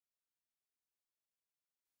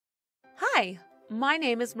Hi, my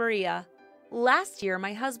name is Maria. Last year,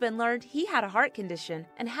 my husband learned he had a heart condition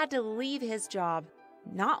and had to leave his job.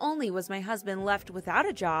 Not only was my husband left without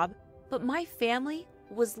a job, but my family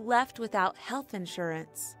was left without health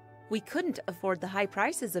insurance. We couldn't afford the high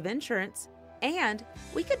prices of insurance, and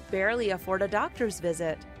we could barely afford a doctor's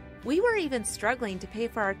visit. We were even struggling to pay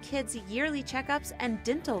for our kids' yearly checkups and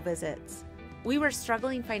dental visits. We were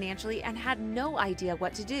struggling financially and had no idea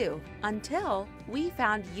what to do until we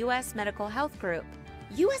found US Medical Health Group.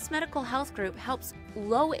 US Medical Health Group helps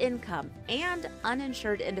low-income and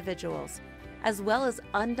uninsured individuals, as well as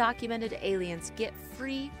undocumented aliens, get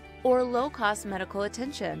free or low-cost medical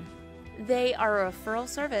attention. They are a referral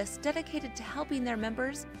service dedicated to helping their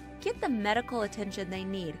members get the medical attention they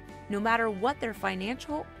need, no matter what their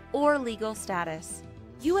financial or legal status.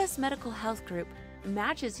 US Medical Health Group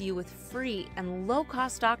matches you with free and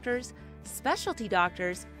low-cost doctors, specialty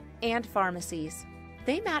doctors, and pharmacies.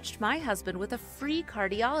 They matched my husband with a free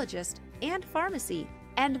cardiologist and pharmacy,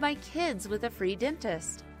 and my kids with a free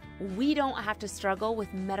dentist. We don't have to struggle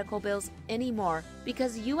with medical bills anymore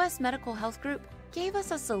because US Medical Health Group gave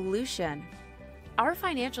us a solution. Our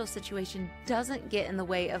financial situation doesn't get in the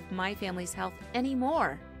way of my family's health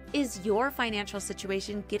anymore. Is your financial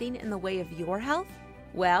situation getting in the way of your health?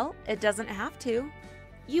 Well, it doesn't have to.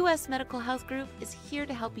 US Medical Health Group is here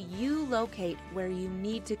to help you locate where you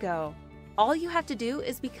need to go. All you have to do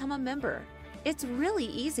is become a member. It's really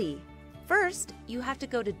easy. First, you have to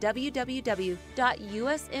go to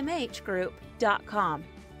www.usmhgroup.com.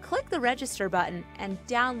 Click the register button and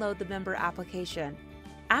download the member application.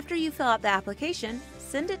 After you fill out the application,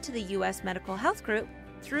 send it to the US Medical Health Group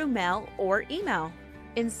through mail or email.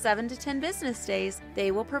 In 7 to 10 business days,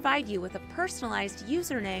 they will provide you with a personalized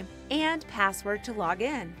username and password to log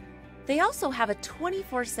in. They also have a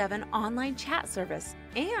 24/7 online chat service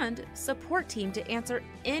and support team to answer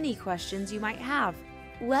any questions you might have.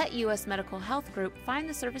 Let US Medical Health Group find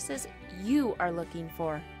the services you are looking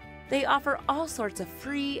for. They offer all sorts of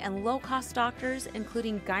free and low-cost doctors,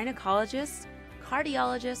 including gynecologists,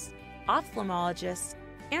 cardiologists, ophthalmologists,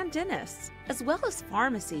 and dentists, as well as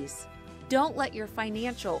pharmacies. Don't let your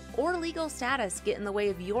financial or legal status get in the way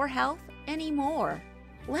of your health anymore.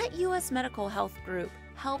 Let US Medical Health Group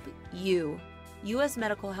help you. US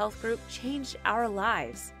Medical Health Group changed our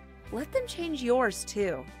lives. Let them change yours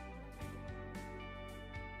too.